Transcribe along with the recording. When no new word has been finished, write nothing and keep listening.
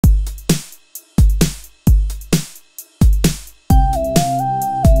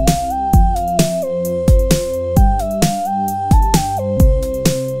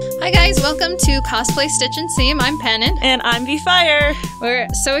welcome to Cosplay Stitch and Seam. I'm Pennon. And I'm V-Fire. We're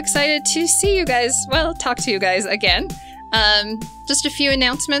so excited to see you guys, well, talk to you guys again. Just a few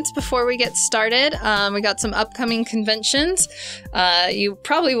announcements before we get started. We got some upcoming conventions. You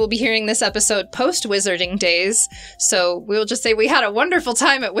probably will be hearing this episode post-Wizarding Days, so we'll just say we had a wonderful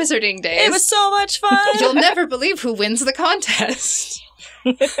time at Wizarding Days. It was so much fun! You'll never believe who wins the contest.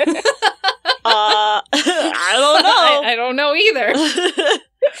 I don't know. I don't know either.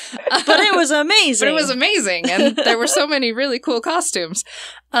 But it was amazing. But it was amazing, and there were so many really cool costumes.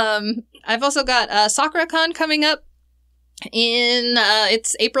 I've also got SakuraCon coming up in,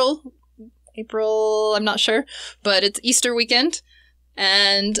 it's April, I'm not sure, but it's Easter weekend.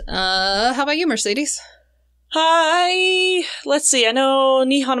 And how about you, Mercedes? Hi! Let's see, I know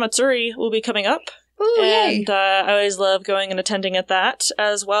Nihon Matsuri will be coming up. Ooh, and yay. I always love going and attending at that,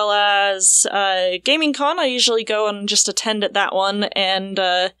 as well as Gaming Con. I usually go and just attend at that one, and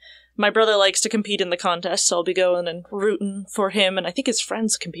my brother likes to compete in the contest, so I'll be going and rooting for him, and I think his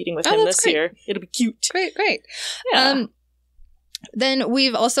friend's competing with him this year. It'll be cute. Great. Yeah. Then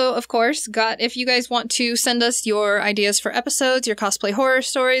we've also, of course, got, if you guys want to send us your ideas for episodes, your cosplay horror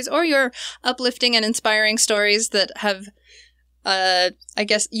stories, or your uplifting and inspiring stories that have I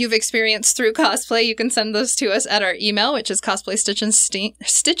guess you've experienced through cosplay, you can send those to us at our email, which is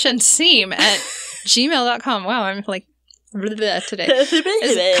cosplaystitchandseam at gmail.com. Wow, I'm like today.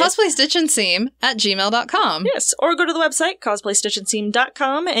 Cosplaystitchandseam at gmail.com. Yes, or go to the website,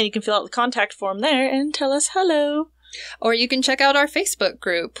 cosplaystitchandseam.com, and you can fill out the contact form there and tell us hello. Or you can check out our Facebook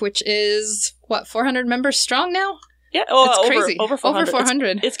group, which is, 400 members strong now? Yeah, it's crazy. Over 400. Over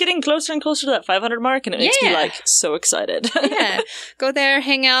 400. It's getting closer and closer to that 500 mark, and it makes me, so excited. Yeah. Go there,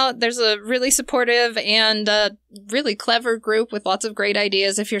 hang out. There's a really supportive and really clever group with lots of great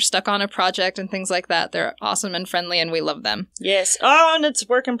ideas if you're stuck on a project and things like that. They're awesome and friendly, and we love them. Yes. Oh, and it's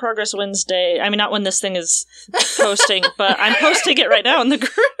Work in Progress Wednesday. I mean, not when this thing is posting, but I'm posting it right now in the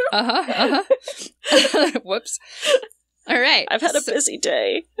group. Whoops. All right. I've had a busy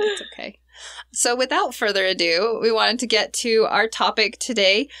day. It's okay. So without further ado, we wanted to get to our topic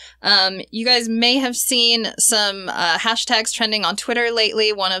today. You guys may have seen some hashtags trending on Twitter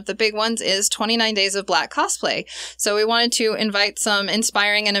lately. One of the big ones is 29 Days of Black Cosplay. So we wanted to invite some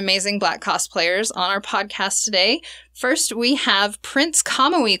inspiring and amazing Black cosplayers on our podcast today. First, we have Prince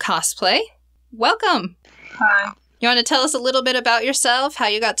Kamui Cosplay. Welcome. Hi. You want to tell us a little bit about yourself, how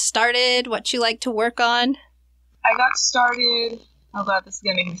you got started, what you like to work on? I got started... Oh god, this is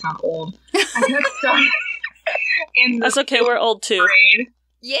gonna make me sound old. I got started in the That's okay, we're old too. grade.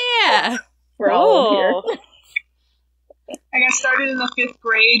 Yeah! We're all old here. I got started in the 5th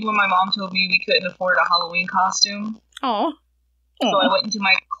grade when my mom told me we couldn't afford a Halloween costume. Aw. So I went into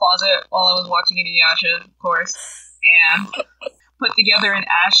my closet while I was watching Inuyasha, of course, and put together an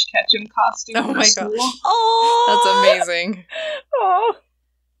Ash Ketchum costume for school. Oh, that's amazing. Oh.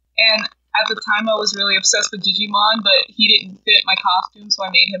 And at the time, I was really obsessed with Digimon, but he didn't fit my costume, so I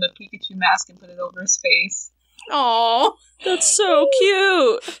made him a Pikachu mask and put it over his face. Aw, that's so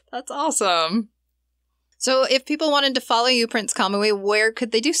cute. That's awesome. So if people wanted to follow you, Prince Kamui, where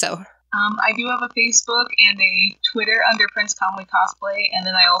could they do so? I do have a Facebook and a Twitter under Prince Kamui Cosplay, and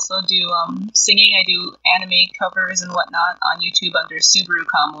then I also do singing. I do anime covers and whatnot on YouTube under Subaru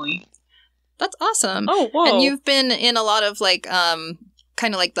Kamui. That's awesome. Oh, whoa. And you've been in a lot of,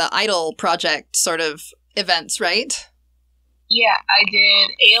 kind of like the Idol project sort of events, right? Yeah, I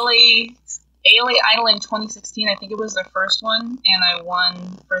did ALA Idol in 2016. I think it was their first one, and I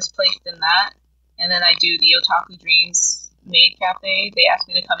won first place in that. And then I do the Otaku Dreams Maid Cafe. They asked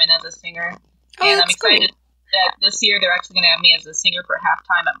me to come in as a singer. And I'm excited that this year they're actually going to have me as a singer for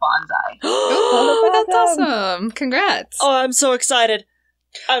halftime at Bonsai. Oh, that's awesome. Congrats. Oh, I'm so excited.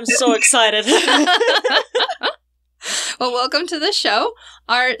 I'm so excited. Well, welcome to the show.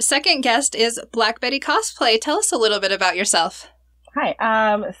 Our second guest is Black Betty Cosplay. Tell us a little bit about yourself. Hi.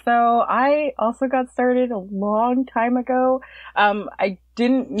 So I also got started a long time ago. I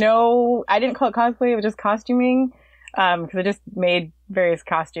didn't call it cosplay, it was just costuming. Because I just made various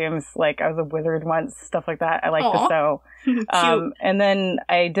costumes. Like, I was a wizard once, stuff like that. I like to sew. And then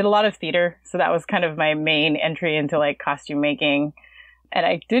I did a lot of theater. So that was kind of my main entry into, costume making. And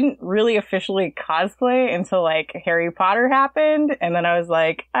I didn't really officially cosplay until, Harry Potter happened. And then I was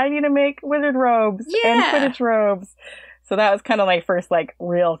like, I need to make wizard robes and Quidditch robes. So that was kind of my first,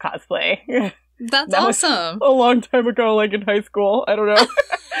 real cosplay. That's that awesome. Was a long time ago, in high school. I don't know.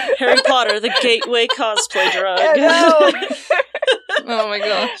 Harry Potter, the gateway cosplay drug. I know. Oh my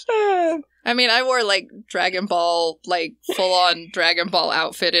gosh. All I mean, I wore like Dragon Ball, like full on Dragon Ball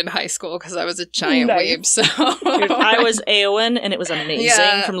outfit in high school because I was a giant weeb. So Dude, I was Eowyn, and it was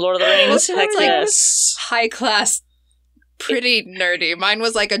amazing from Lord of the Rings. Well, Heck like, yes, high class, pretty nerdy. Mine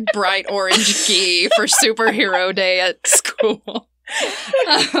was like a bright orange gi for superhero day at school.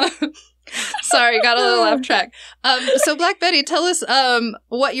 Sorry, got a little off track. So Black Betty, tell us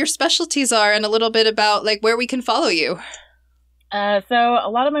what your specialties are and a little bit about like where we can follow you. So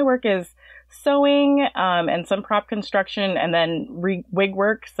a lot of my work is sewing and some prop construction, and then wig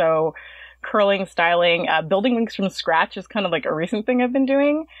work. So curling, styling, building wigs from scratch is kind of like a recent thing I've been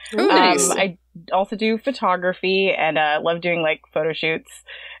doing. Ooh, nice. I also do photography and love doing like photo shoots.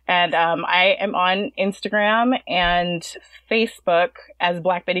 And I am on Instagram and Facebook as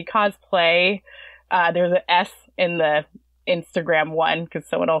Black Betty Cosplay. There's an S in the Instagram one because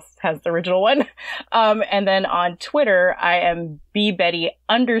someone else has the original one. And then on Twitter, I am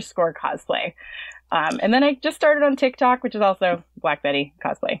bbetty_cosplay. And then I just started on TikTok, which is also Black Betty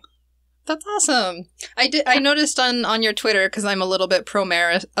Cosplay. That's awesome. I noticed on your Twitter, because I'm a little bit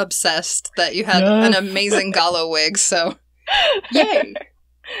Promare obsessed, that you had an amazing Gallo wig, so yay.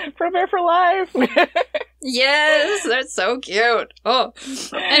 Promare for life. Yes, that's so cute. Oh,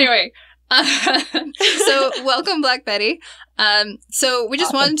 anyway. So welcome, Black Betty. So we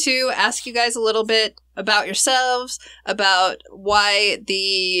just wanted to ask you guys a little bit about yourselves, about why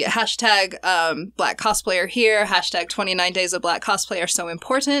the hashtag Black Cosplayer here, hashtag 29 Days of Black Cosplay are so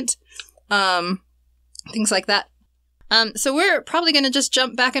important. Things like that. So we're probably going to just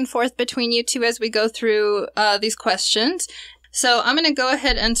jump back and forth between you two as we go through these questions. So I'm going to go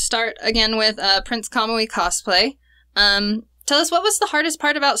ahead and start again with Prince Kamui Cosplay. Tell us, what was the hardest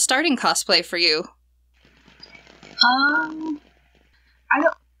part about starting cosplay for you? I don't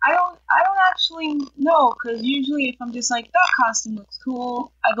actually know, because usually if I'm just like, that costume looks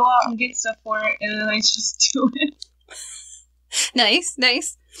cool, I go out and get stuff for it, and then I just do it. Nice.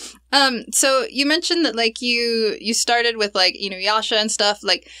 So you mentioned that like you started with like Inuyasha and stuff.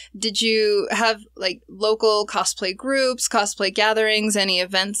 Like, did you have like local cosplay groups, cosplay gatherings, any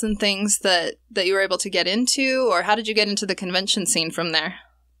events and things that you were able to get into, or how did you get into the convention scene from there?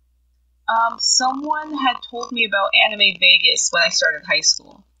 Someone had told me about Anime Vegas when I started high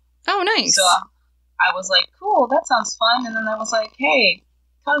school. Oh, nice. So I was like, cool, that sounds fun. And then I was like, hey,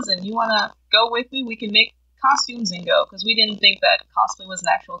 cousin, you want to go with me? We can make costumes and go, because we didn't think that cosplay was an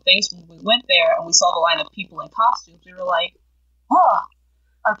actual thing. So when we went there and we saw the line of people in costumes, we were like, oh,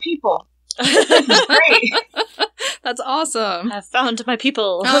 our people. This is great. That's awesome. I found my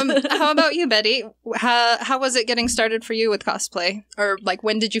people. How about you, Betty? How was it getting started for you with cosplay? Or like,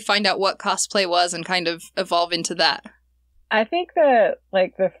 when did you find out what cosplay was and kind of evolve into that? I think the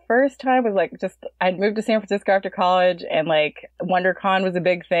first time was like just I'd moved to San Francisco after college, and like WonderCon was a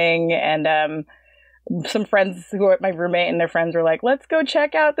big thing, and some friends who were my roommate and their friends were like, let's go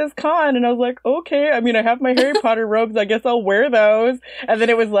check out this con. And I was like, okay, I mean, I have my Harry Potter robes. I guess I'll wear those. And then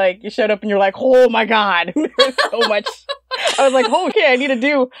it was like, you showed up and you're like, oh my God, there's so much. I was like, oh, okay, I need to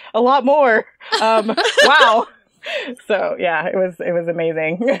do a lot more. Wow. So yeah, it was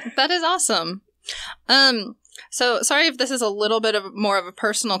amazing. That is awesome. So sorry if this is a little bit of more of a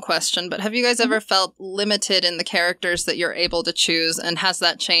personal question, but have you guys ever felt limited in the characters that you're able to choose? And has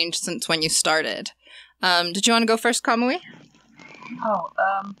that changed since when you started? Did you want to go first, Kamui?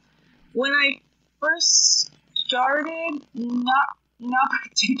 When I first started, not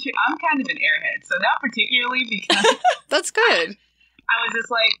particularly. I'm kind of an airhead, so not particularly, because that's good. I was just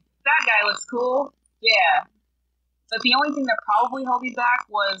like, that guy looks cool, yeah. But the only thing that probably held me back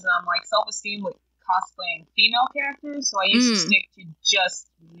was like self-esteem with cosplaying female characters, so I used to stick to just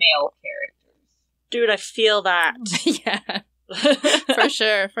male characters. Dude, I feel that. Yeah. For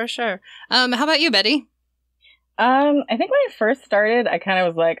sure. How about you, Betty? I think when I first started, I kind of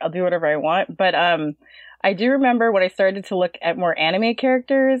was like, I'll do whatever I want. But I do remember when I started to look at more anime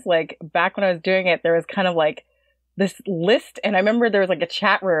characters, like back when I was doing it, there was kind of like this list. And I remember there was like a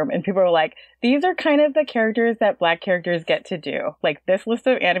chat room and people were like, these are kind of the characters that Black characters get to do. Like this list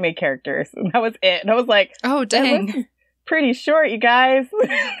of anime characters. And that was it. And I was like, oh, dang. Pretty short, you guys.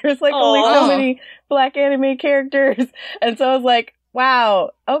 There's like only so many Black anime characters. And so I was like,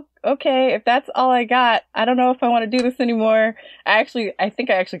 wow, okay, if that's all I got, I don't know if I want to do this anymore. I think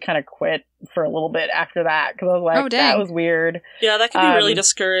I actually kind of quit for a little bit after that, because I was like, that was weird. Yeah, that can be really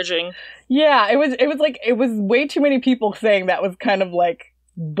discouraging. Yeah, it was way too many people saying that was kind of like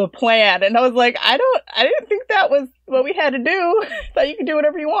the plan, and I was like, I didn't think that was what we had to do. Thought you could do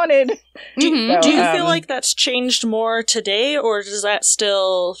whatever you wanted. Do you feel like that's changed more today, or does that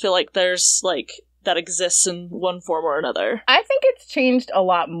still feel like there's like that exists in one form or another. I think it's changed a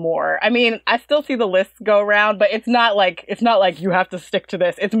lot more. I mean, I still see the lists go around, but it's not like you have to stick to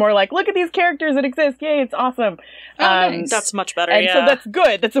this. It's more like, look at these characters that exist. Yay, it's awesome. Nice. That's much better, and so that's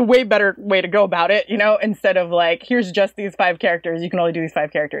good. That's a way better way to go about it, you know, instead of like, here's just these 5 characters. You can only do these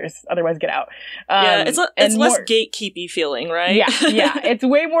 5 characters. Otherwise, get out. It's less gatekeepy feeling, right? Yeah. It's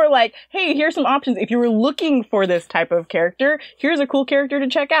way more like, hey, here's some options. If you were looking for this type of character, here's a cool character to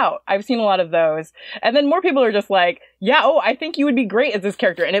check out. I've seen a lot of those. And then more people are just like, yeah, I think you would be great as this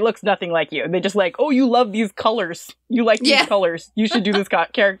character. And it looks nothing like you. They just like, oh, you love these colors. You like these colors. You should do this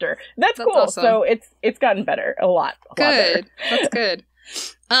character. That's cool. Awesome. So it's gotten better. A lot good. Better. That's good.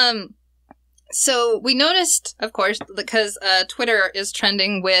 So we noticed, of course, because Twitter is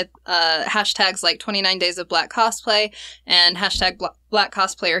trending with hashtags like 29 Days of Black Cosplay and hashtag Black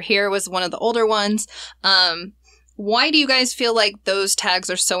Cosplayer Here was one of the older ones. Why do you guys feel like those tags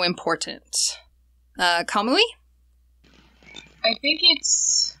are so important? Kamui? I think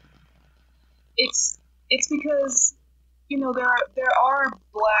it's because, you know, there are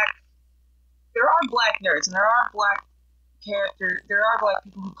black nerds and there are black characters, there are black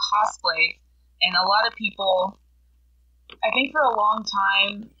people who cosplay, and a lot of people, I think for a long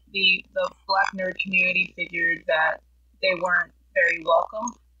time, the black nerd community figured that they weren't very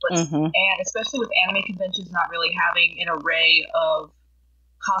welcome, but and especially with anime conventions not really having an array of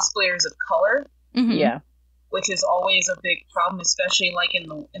cosplayers of color. Mm-hmm. Yeah. Which is always a big problem, especially like in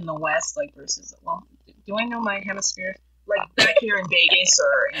the West, like versus, well, do I know my hemisphere? Like back here in Vegas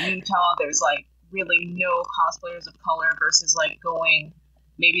or in Utah, there's like really no cosplayers of color versus like going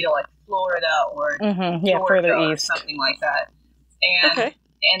maybe to like Florida or Georgia further or east, something like that. And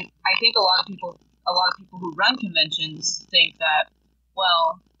and I think a lot of people who run conventions think that,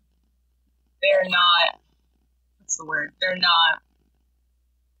 well, they're not, what's the word? They're not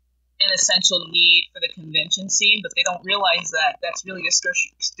an essential need for the convention scene, but they don't realize that that's really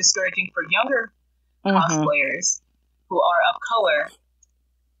discouraging for younger cosplayers who are of color.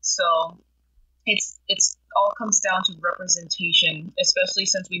 So it's all comes down to representation, especially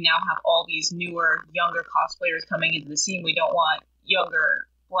since we now have all these newer, younger cosplayers coming into the scene. We don't want younger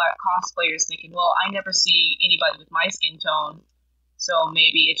black cosplayers thinking, well, I never see anybody with my skin tone, so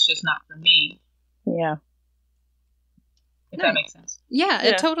maybe it's just not for me. Yeah. If that makes sense. Yeah,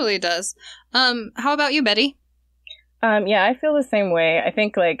 it totally does. How about you, Betty? Yeah, I feel the same way. I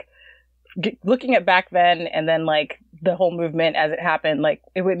think, like, looking at back then and then, like, the whole movement as it happened, like,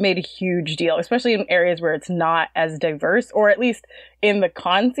 it made a huge deal, especially in areas where it's not as diverse, or at least in the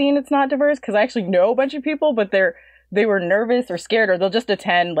con scene it's not diverse, because I actually know a bunch of people, but they were nervous or scared, or they'll just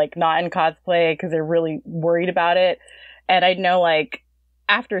attend, like, not in cosplay because they're really worried about it. And I know, like,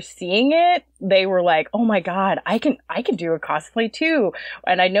 after seeing it, they were like, oh my god, I can do a cosplay too.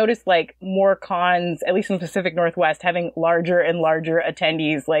 And I noticed like more cons, at least in the Pacific Northwest, having larger and larger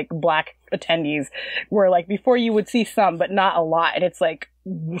attendees, like black attendees, where like before you would see some, but not a lot. And it's like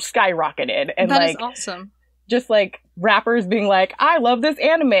skyrocketed. And that like, is awesome. Just like rappers being like, I love this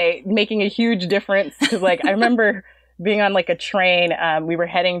anime, making a huge difference. Cause like, I remember being on like a train, we were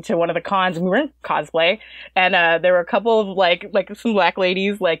heading to one of the cons and we were in cosplay, and there were a couple of like some black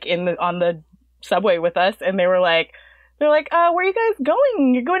ladies like on the subway with us, and they're like, where are you guys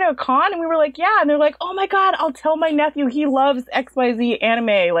going? You're going to a con? And we were like, yeah. And they're like, oh my god, I'll tell my nephew, he loves XYZ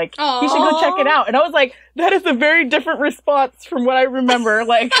anime, like he should go check it out. And I was like, that is a very different response from what I remember.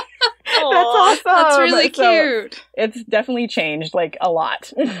 Like that's awesome. That's really cute. It's definitely changed like a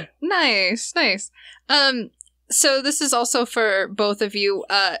lot. Nice. So this is also for both of you.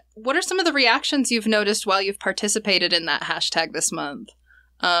 What are some of the reactions you've noticed while you've participated in that hashtag this month?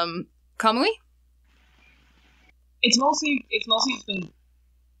 Kamui? It's mostly been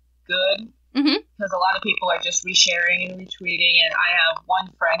good, because a lot of people are just resharing and retweeting, and I have one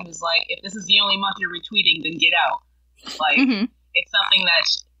friend who's like, if this is the only month you're retweeting, then get out. Like, it's something that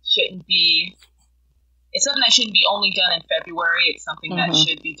shouldn't be only done in February. It's something that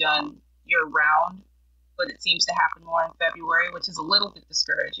should be done year round. But it seems to happen more in February, which is a little bit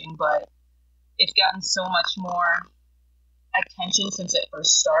discouraging, but it's gotten so much more attention since it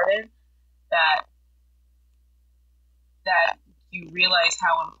first started that you realize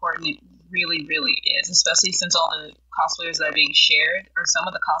how important it really, really is, especially since all the cosplayers that are being shared are some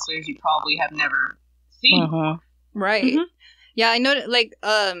of the cosplayers you probably have never seen. Right. Yeah, I know, like,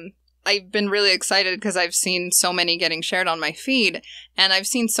 I've been really excited because I've seen so many getting shared on my feed, and I've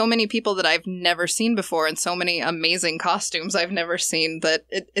seen so many people that I've never seen before and so many amazing costumes I've never seen that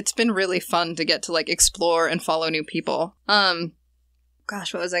it's been really fun to get to like explore and follow new people.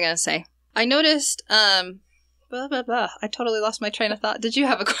 Gosh, what was I going to say? I noticed Blah, blah, blah. I totally lost my train of thought. Did you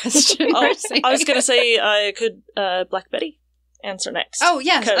have a question? I was going to say, could Black Betty answer next? Oh,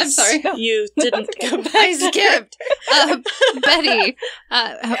 yes. I'm sorry. You didn't go back. I skipped. Betty,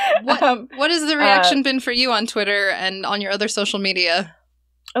 what has the reaction been for you on Twitter and on your other social media?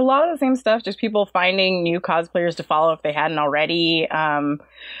 A lot of the same stuff, just people finding new cosplayers to follow if they hadn't already.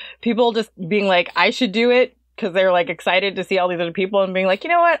 People just being like, I should do it, because they're like excited to see all these other people and being like, you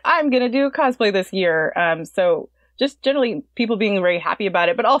know what, I'm going to do cosplay this year. So just generally people being very happy about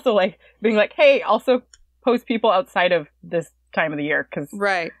it, but also like being like, hey, also post people outside of this time of the year, because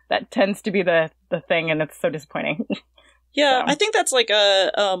that tends to be the thing, and it's so disappointing. Yeah, So. I think that's like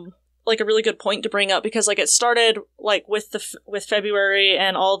a really good point to bring up, because like it started like with February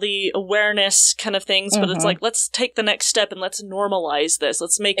and all the awareness kind of things, but it's like, let's take the next step and let's normalize this.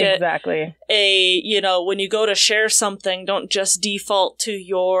 Let's make it when you go to share something, don't just default to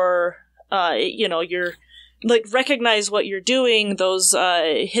your like recognize what you're doing, those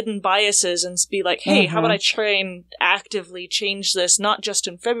hidden biases, and be like, hey, how about I try and actively change this, not just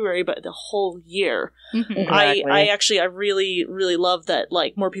in February, but the whole year. Exactly. I really, really love that,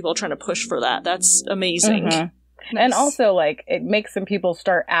 like, more people are trying to push for that. That's amazing. Nice. And also, like, it makes some people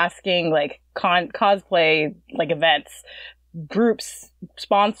start asking, like, cosplay, like, events, groups,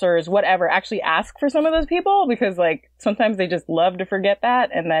 sponsors, whatever, actually ask for some of those people, because, like, sometimes they just love to forget that,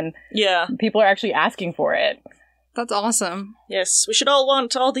 and then people are actually asking for it. That's awesome. Yes, we should all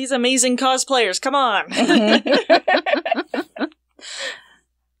want all these amazing cosplayers. Come on!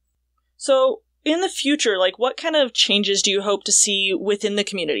 So, in the future, like, what kind of changes do you hope to see within the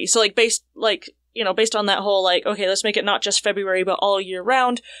community? So, like, based on that whole, like, okay, let's make it not just February, but all year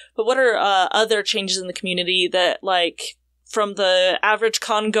round, but what are other changes in the community that, like, from the average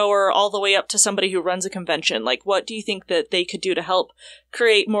con goer all the way up to somebody who runs a convention, like, what do you think that they could do to help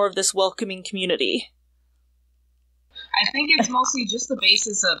create more of this welcoming community? I think it's mostly just the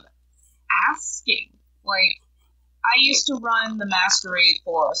basis of asking. Like, I used to run the masquerade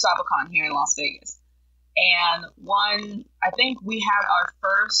for SabaCon here in Las Vegas. And I think we had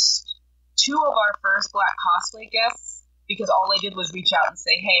two of our first Black cosplay guests, because all they did was reach out and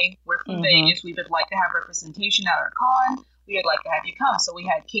say, hey, we're from Vegas, we would like to have representation at our con, we would like to have you come. So we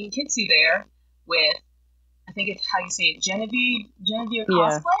had King Kitsu there with, I think it's how you say it, Genevieve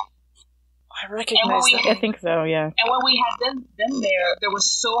cosplay? I recognize that. I think so, yeah. And when we had them there was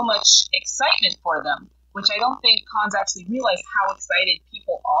so much excitement for them, which I don't think cons actually realize how excited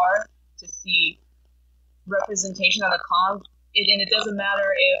people are to see representation at a con. And it doesn't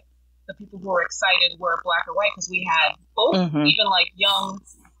matter if the people who are excited were Black or white, because we had both, even like young,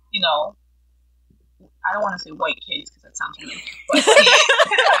 I don't want to say white kids because that sounds weird, but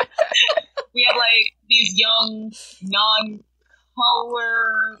we had like these young, non-color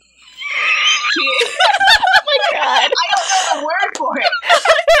kids. Oh my god! I don't know the word for it.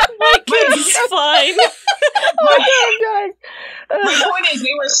 My kid's fine. The point is,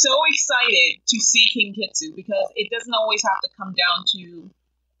 they were so excited to see King Kitsu, because it doesn't always have to come down to.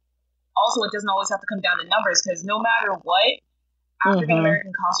 Also, it doesn't always have to come down to numbers, because no matter what, African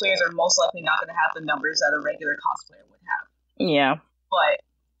American cosplayers are most likely not going to have the numbers that a regular cosplayer would have. Yeah. But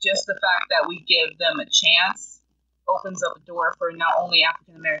just the fact that we give them a chance opens up a door for not only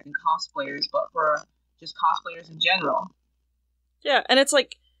African American cosplayers, but for just cosplayers in general. Yeah, and it's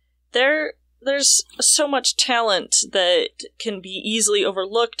like, there's so much talent that can be easily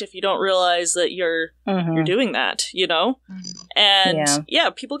overlooked if you don't realize that you're doing that, And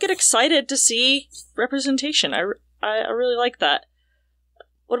people get excited to see representation. I really like that.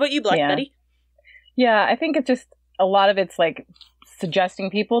 What about you, Black Betty? Yeah, I think it's just a lot of it's like suggesting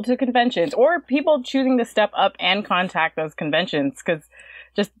people to conventions, or people choosing to step up and contact those conventions, because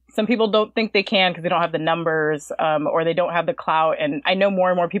just some people don't think they can because they don't have the numbers, or they don't have the clout. And I know more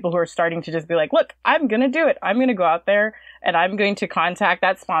and more people who are starting to just be like, look, I'm going to do it. I'm going to go out there and I'm going to contact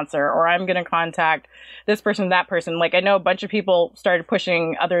that sponsor, or I'm going to contact this person, that person. Like, I know a bunch of people started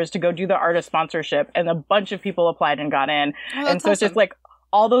pushing others to go do the artist sponsorship, and a bunch of people applied and got in. Oh, and so it's just like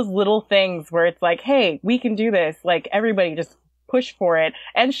all those little things where it's like, hey, we can do this. Like, everybody just push for it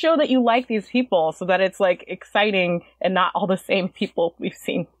and show that you like these people, so that it's like exciting and not all the same people we've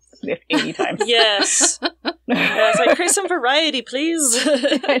seen 80 times. Yes. It's like, create some variety, please.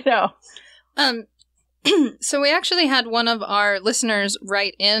 I know. So we actually had one of our listeners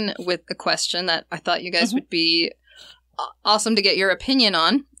write in with a question that I thought you guys would be awesome to get your opinion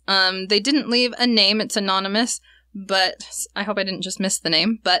on. They didn't leave a name. It's anonymous, but I hope I didn't just miss the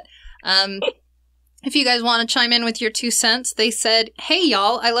name. But If you guys want to chime in with your 2 cents, they said, "Hey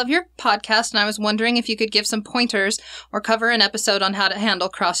y'all, I love your podcast and I was wondering if you could give some pointers or cover an episode on how to handle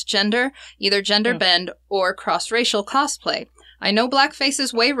cross-gender, either gender bend or cross-racial cosplay. I know blackface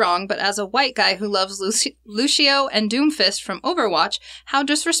is way wrong, but as a white guy who loves Lucio and Doomfist from Overwatch, how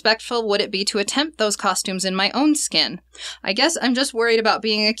disrespectful would it be to attempt those costumes in my own skin? I guess I'm just worried about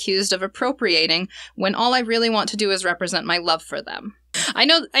being accused of appropriating when all I really want to do is represent my love for them." I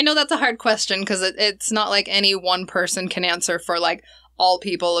know that's a hard question because it's not like any one person can answer for like all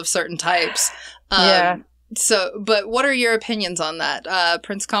people of certain types. So, but what are your opinions on that,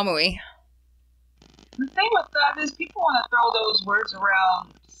 Prince Kamui? The thing with that is people want to throw those words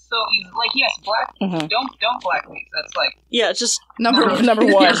around so easy. Like, yes, don't blackface. That's like just number one. Number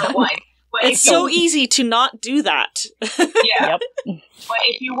one. But it's so easy to not do that. Yeah. Yep. But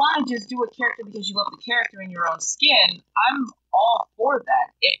if you want to just do a character because you love the character in your own skin, I'm all for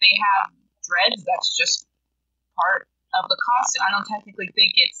that. If they have dreads, that's just part of the costume. I don't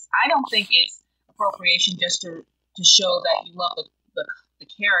think it's appropriation just to show that you love the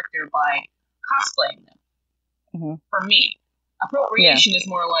character by cosplaying them. Mm-hmm. For me, appropriation is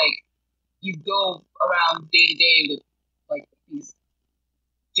more like you go around day to day with like these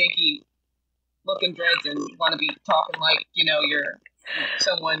janky looking dreads and want to be talking like you're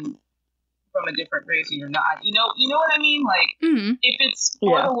someone from a different race and you're not. You know what I mean? Like if it's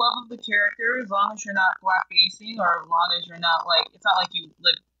for the love of the character, as long as you're not blackfacing or as long as you're not like it's not like you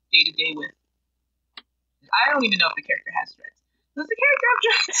live day to day with. I don't even know if the character has dreads. Does the character have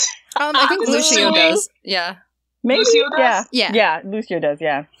dreads? I think Lucio does. Yeah. Maybe. Lucio does? Yeah, Lucio does,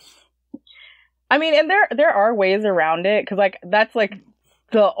 yeah. I mean, and there are ways around it, because, like, that's, like,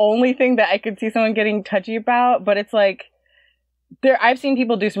 the only thing that I could see someone getting touchy about, but it's, like, I've seen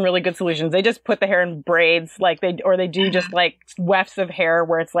people do some really good solutions. They just put the hair in braids, like, they do just, like, wefts of hair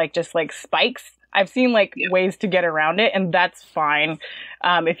where it's, like, just, like, spikes. I've seen, like, ways to get around it, and that's fine.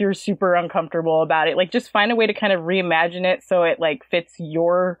 If you're super uncomfortable about it, like, just find a way to kind of reimagine it so it, like, fits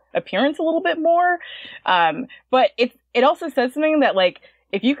your appearance a little bit more. But it also says something that, like,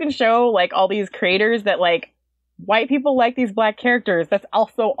 if you can show, like, all these creators that, like, white people like these black characters, that's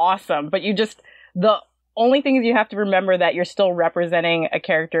also awesome. But the only thing is you have to remember that you're still representing a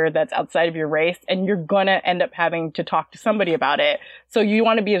character that's outside of your race, and you're gonna end up having to talk to somebody about it. So you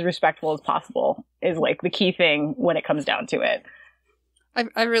want to be as respectful as possible is, like, the key thing when it comes down to it.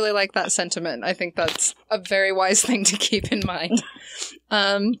 I really like that sentiment. I think that's a very wise thing to keep in mind.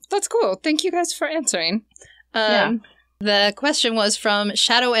 That's cool. Thank you guys for answering. The question was from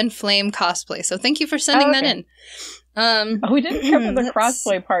Shadow and Flame Cosplay, so thank you for sending that in. We didn't cover the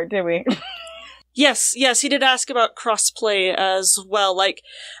crossplay part, did we? Yes, he did ask about crossplay as well. Like,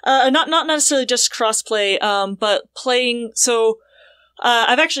 not necessarily just crossplay, but playing. So,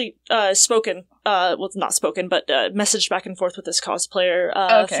 I've actually spoken, not spoken, but messaged back and forth with this cosplayer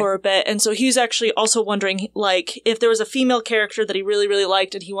for a bit, and so he's actually also wondering, like, if there was a female character that he really, really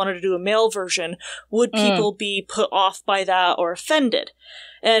liked and he wanted to do a male version, would people be put off by that or offended?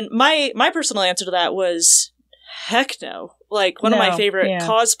 And my personal answer to that was, heck no. Like, one of my favorite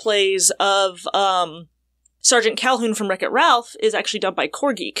cosplays of Sergeant Calhoun from Wreck-It Ralph is actually done by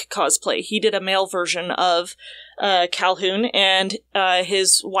Corgeek Cosplay. He did a male version of Calhoun, and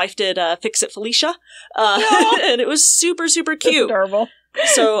his wife did Fix-It Felicia. And it was super, super cute. That's adorable.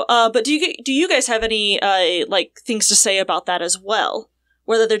 So, but do you guys have any, like, things to say about that as well?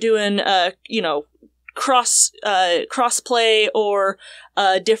 Whether they're doing, cross-play or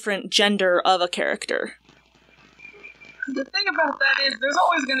a different gender of a character? The thing about that is there's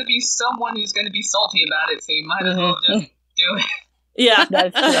always going to be someone who's going to be salty about it, so you might as well just do it. Yeah.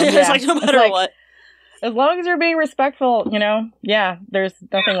 That's true. It's like, no matter what. As long as you're being respectful, there's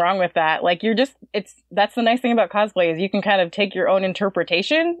nothing wrong with that. Like, that's the nice thing about cosplay is you can kind of take your own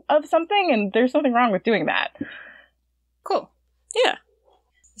interpretation of something, and there's nothing wrong with doing that. Cool. Yeah.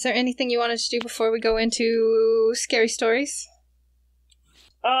 Is there anything you wanted to do before we go into scary stories?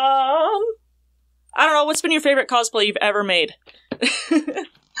 I don't know, what's been your favorite cosplay you've ever made? It's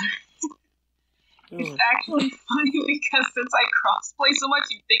actually funny because since I crossplay so much,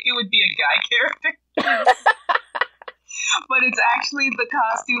 you'd think it would be a guy character. But it's actually the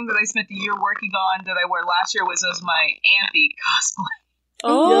costume that I spent the year working on that I wore last year was my Anthe cosplay.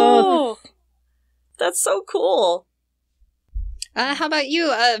 Oh! Yes. That's so cool. How about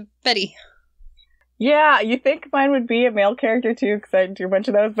you, Betty? Yeah, you think mine would be a male character too, because I do a bunch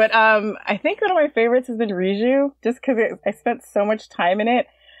of those. But I think one of my favorites has been Riju, just because I spent so much time in it.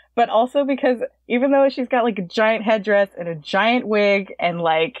 But also because even though she's got like a giant headdress and a giant wig and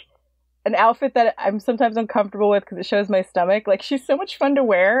like an outfit that I'm sometimes uncomfortable with because it shows my stomach, like she's so much fun to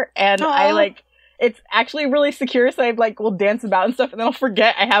wear. And I like, it's actually really secure, so I will dance about and stuff, and then I'll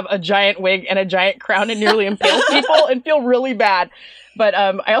forget I have a giant wig and a giant crown and nearly impale people and feel really bad. But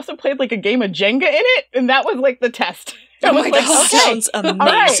I also played a game of Jenga in it, and that was the test. Oh my god, that sounds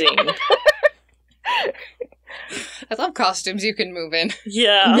amazing. I love costumes you can move in.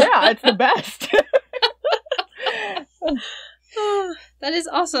 Yeah. Yeah, it's the best. That is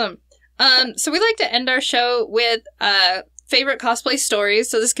awesome. So we like to end our show with favorite cosplay stories.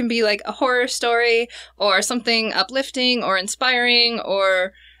 So this can be a horror story or something uplifting or inspiring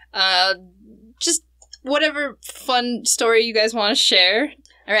or just whatever fun story you guys want to share.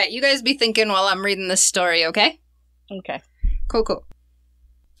 All right, you guys be thinking while I'm reading this story, okay? Okay. Cool.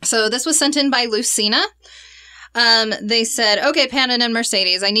 So this was sent in by Lucina. They said, okay, Pannon and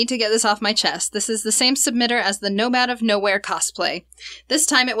Mercedes, I need to get this off my chest. This is the same submitter as the Nomad of Nowhere cosplay. This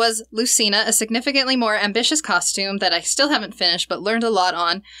time it was Lucina, a significantly more ambitious costume that I still haven't finished but learned a lot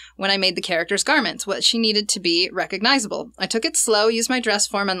on when I made the character's garments, what she needed to be recognizable. I took it slow, used my dress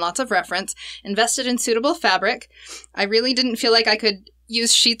form and lots of reference, invested in suitable fabric. I really didn't feel like I could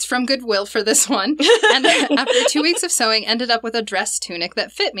use sheets from Goodwill for this one, and after 2 weeks of sewing, ended up with a dress tunic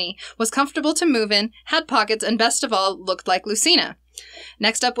that fit me, was comfortable to move in, had pockets, and best of all, looked like Lucina.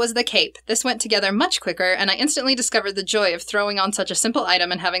 Next up was the cape. This went together much quicker, and I instantly discovered the joy of throwing on such a simple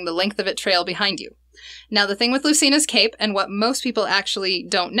item and having the length of it trail behind you. Now, the thing with Lucina's cape, and what most people actually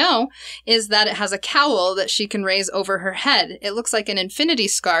don't know, is that it has a cowl that she can raise over her head. It looks like an infinity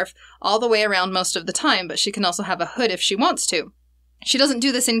scarf all the way around most of the time, but she can also have a hood if she wants to. She doesn't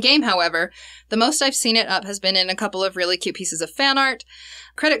do this in-game, however. The most I've seen it up has been in a couple of really cute pieces of fan art.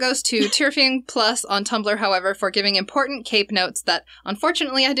 Credit goes to Tierfing Plus on Tumblr, however, for giving important cape notes that,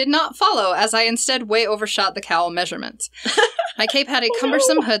 unfortunately, I did not follow, as I instead way overshot the cowl measurements. My cape had a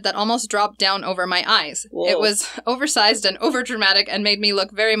cumbersome hood that almost dropped down over my eyes. Whoa. It was oversized and overdramatic and made me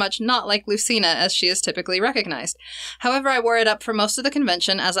look very much not like Lucina, as she is typically recognized. However, I wore it up for most of the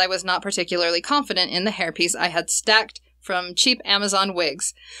convention, as I was not particularly confident in the hairpiece I had stacked from cheap Amazon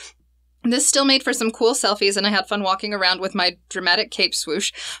wigs. This still made for some cool selfies, and I had fun walking around with my dramatic cape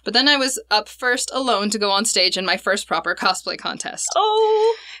swoosh, but then I was up first alone to go on stage in my first proper cosplay contest.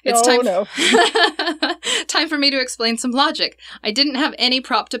 Oh! It's time for me to explain some logic. I didn't have any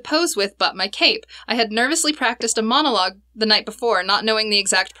prop to pose with but my cape. I had nervously practiced a monologue the night before, not knowing the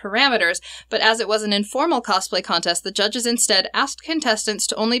exact parameters, but as it was an informal cosplay contest, the judges instead asked contestants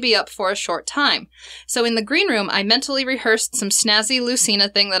to only be up for a short time. So in the green room, I mentally rehearsed some snazzy Lucina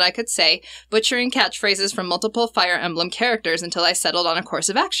thing that I could say, butchering catchphrases from multiple Fire Emblem characters until I settled on a course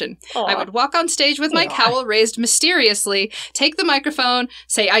of action. Aww. I would walk on stage with my cowl raised mysteriously, take the microphone,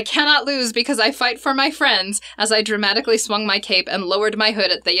 say I cannot lose because I fight for my friends, as I dramatically swung my cape and lowered my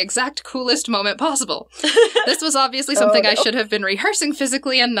hood at the exact coolest moment possible. This was obviously something I should have been rehearsing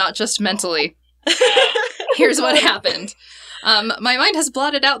physically and not just mentally. Here's what happened. My mind has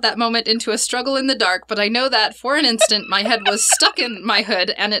blotted out that moment into a struggle in the dark, but I know that, for an instant, my head was stuck in my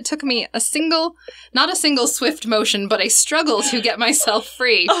hood, and it took me not a single swift motion, but a struggle to get myself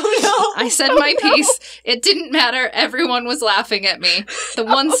free. Oh no! I said my piece. It didn't matter. Everyone was laughing at me. The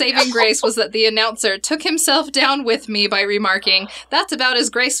one saving grace was that the announcer took himself down with me by remarking, "That's about as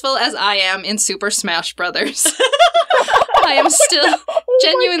graceful as I am in Super Smash Brothers." I am still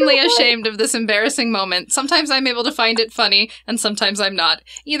genuinely ashamed of this embarrassing moment. Sometimes I'm able to find it funny, and sometimes I'm not.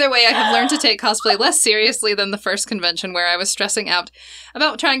 Either way, I have learned to take cosplay less seriously than the first convention, where I was stressing out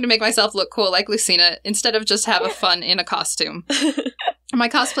about trying to make myself look cool like Lucina, instead of just have a fun in a costume. My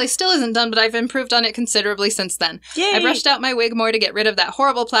cosplay still isn't done, but I've improved on it considerably since then. Yay! I brushed out my wig more to get rid of that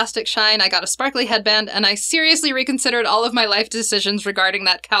horrible plastic shine, I got a sparkly headband, and I seriously reconsidered all of my life decisions regarding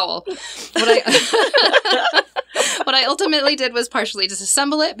that cowl. What I ultimately did was partially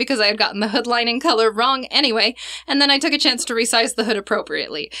disassemble it, because I had gotten the hood lining color wrong anyway, and then I took a chance to resize the hood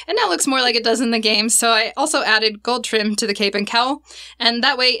appropriately. It now looks more like it does in the game, so I also added gold trim to the cape and cowl, and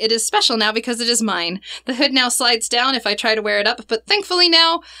that way it is special now because it is mine. The hood now slides down if I try to wear it up, but thankfully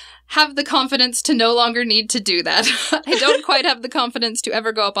now have the confidence to no longer need to do that. I don't quite have the confidence to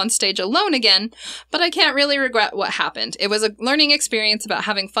ever go up on stage alone again, but I can't really regret what happened. It was a learning experience about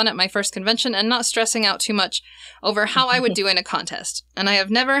having fun at my first convention and not stressing out too much over how I would do in a contest. And I have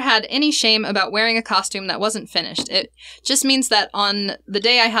never had any shame about wearing a costume that wasn't finished. It just means that on the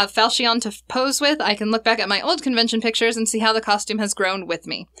day I have Falchion to pose with, I can look back at my old convention pictures and see how the costume has grown with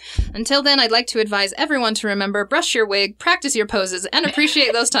me. Until then, I'd like to advise everyone to remember, brush your wig, practice your poses, and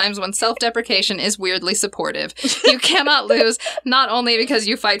appreciate those times when self-deprecation is weirdly supportive. You cannot lose, not only because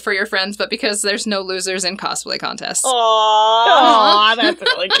you fight for your friends, but because there's no losers in cosplay contests. Aww, that's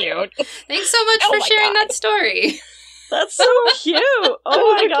really cute. Thanks so much for sharing that story. That's so cute. Oh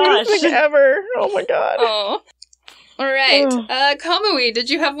my That's the cutest gosh. thing ever. Oh my god. Oh. All right. Kamui, did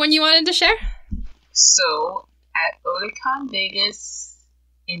you have one you wanted to share? So, at Otakon Vegas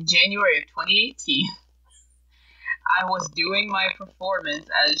in January of 2018, I was doing my performance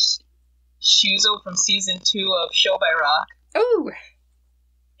as Shuzo from season 2 of Show by Rock. Oh.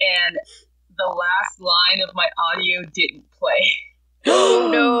 And the last line of my audio didn't play. Oh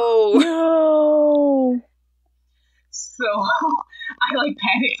no. No. So I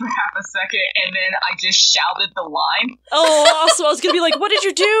panicked for half a second and then I just shouted the line. Oh, awesome. I was gonna be like, what did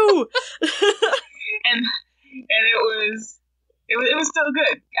you do? and it was still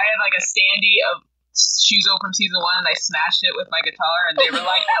good. I had a standee of Shuzo from season 1 and I smashed it with my guitar and they were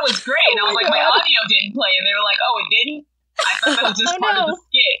like, that was great. And I was like, my audio didn't play and they were like, oh, it didn't? I thought that was just part of the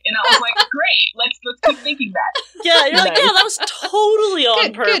skit. And I was like, great, let's keep thinking that. Yeah, you're like, yeah, that was totally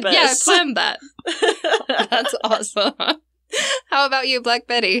on purpose. Good. Yeah, I planned that. That's awesome. How about you, Black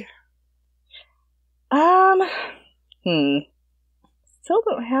Betty? Still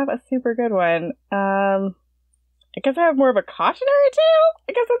don't have a super good one. I guess I have more of a cautionary tale.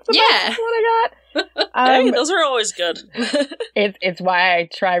 I guess that's the best one I got. Hey, those are always good. It's why I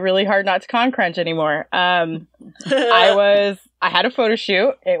try really hard not to con crunch anymore. I had a photo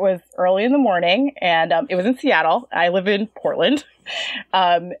shoot. It was early in the morning, and it was in Seattle. I live in Portland,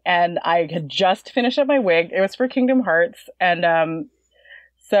 and I had just finished up my wig. It was for Kingdom Hearts, and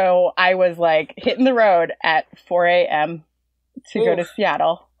so I was hitting the road at 4 a.m. to go to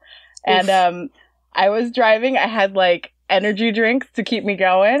Seattle, and I was driving. I had energy drinks to keep me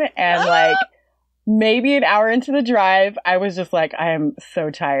going, and maybe an hour into the drive, I was just I am so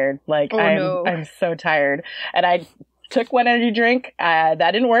tired. I'm so tired. And I took one energy drink. That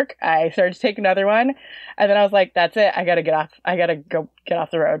didn't work. I started to take another one, and then I was like, "That's it. I gotta get off. I gotta go get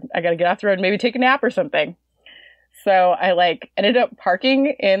off the road. I gotta get off the road. Maybe take a nap or something." So I ended up parking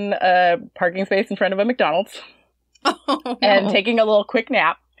in a parking space in front of a McDonald's and taking a little quick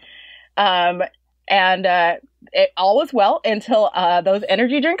nap. And it all was well until those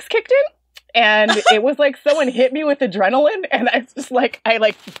energy drinks kicked in. And it was someone hit me with adrenaline, and I was just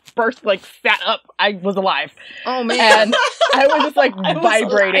I burst, sat up. I was alive. Oh man! And I was just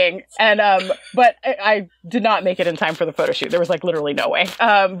vibrating, and but I did not make it in time for the photo shoot. There was literally no way.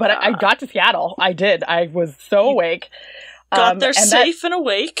 But I got to Seattle. I did. I was so awake. Got there safe and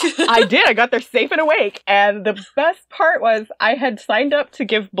awake. I did. I got there safe and awake. And the best part was I had signed up to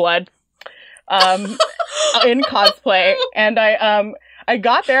give blood in cosplay, and I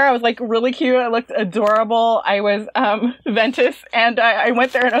got there. I was really cute. I looked adorable. I was Ventus, and I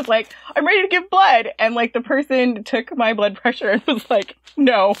went there and I was like, I'm ready to give blood. And the person took my blood pressure and was like,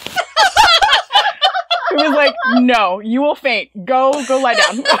 no. It was no, you will faint. Go lie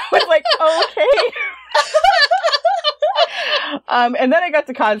down. I was like, okay. And then I got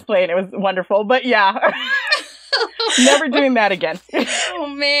to cosplay and it was wonderful. But yeah. Never doing that again. Oh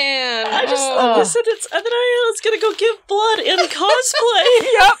man! I just love the sentence, and then I was gonna go give blood in cosplay.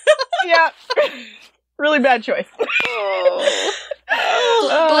 Yep. Really bad choice.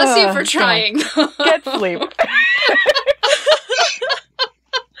 Bless you for trying. Get sleep.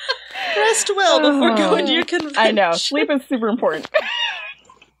 Rest well before going to your convention. I know. Sleep is super important.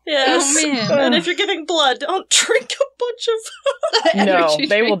 Yes. Oh, man. And if you're giving blood, don't drink a bunch of No,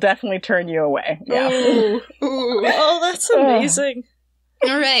 they will definitely turn you away. Yeah. Ooh. Oh, that's amazing.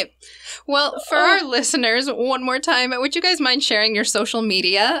 All right. Well, for our listeners, one more time, would you guys mind sharing your social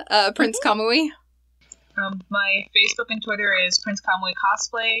media, Prince Kamui? My Facebook and Twitter is Prince Kamui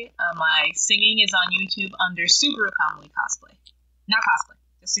Cosplay. My singing is on YouTube under Subaru Kamui Cosplay. Not cosplay,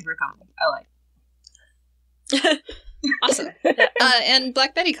 just Subaru Kamui. I like. Awesome. And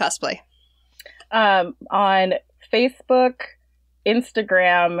Black Betty Cosplay. On Facebook,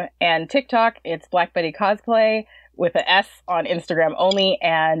 Instagram, and TikTok, it's Black Betty Cosplay with an S on Instagram only,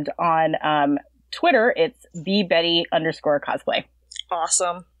 and on Twitter, it's @BeBetty_cosplay.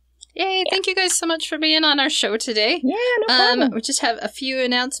 Awesome. Yay, thank you guys so much for being on our show today. Yeah, no problem. We just have a few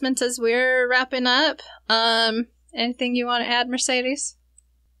announcements as we're wrapping up. Anything you want to add, Mercedes?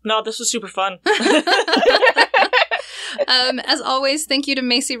 No, this was super fun. As always, thank you to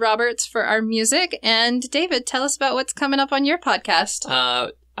Macy Roberts for our music. And David, tell us about what's coming up on your podcast.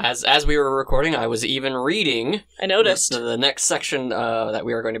 As we were recording, I was even reading. I noticed. The next section that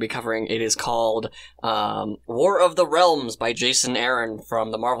we are going to be covering. It is called War of the Realms by Jason Aaron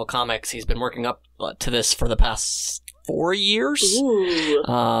from the Marvel Comics. He's been working up to this for the past 4 years.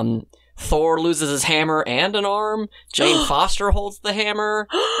 Ooh. Thor loses his hammer and an arm. Jane Foster holds the hammer.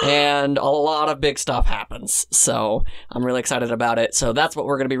 And a lot of big stuff happens. So I'm really excited about it. So that's what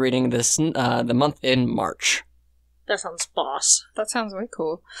we're going to be reading this the month in March. That sounds boss. That sounds way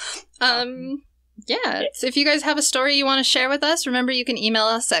cool. Yeah, so if you guys have a story you want to share with us, remember you can email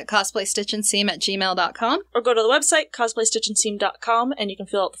us at cosplaystitchandseam@gmail.com. Or go to the website, cosplaystitchandseam.com, and you can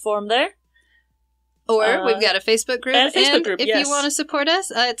fill out the form there. Or we've got a Facebook group. And a Facebook group, if yes. you want to support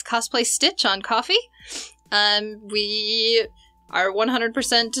us, it's Cosplay Stitch on Coffee. We are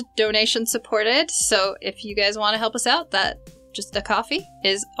 100% donation supported, so if you guys want to help us out, that just a coffee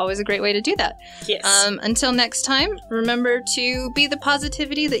is always a great way to do that. Yes. Until next time, remember to be the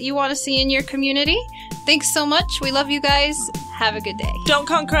positivity that you want to see in your community. Thanks so much. We love you guys. Have a good day. Don't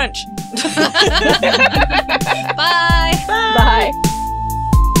con crunch. Bye. Bye.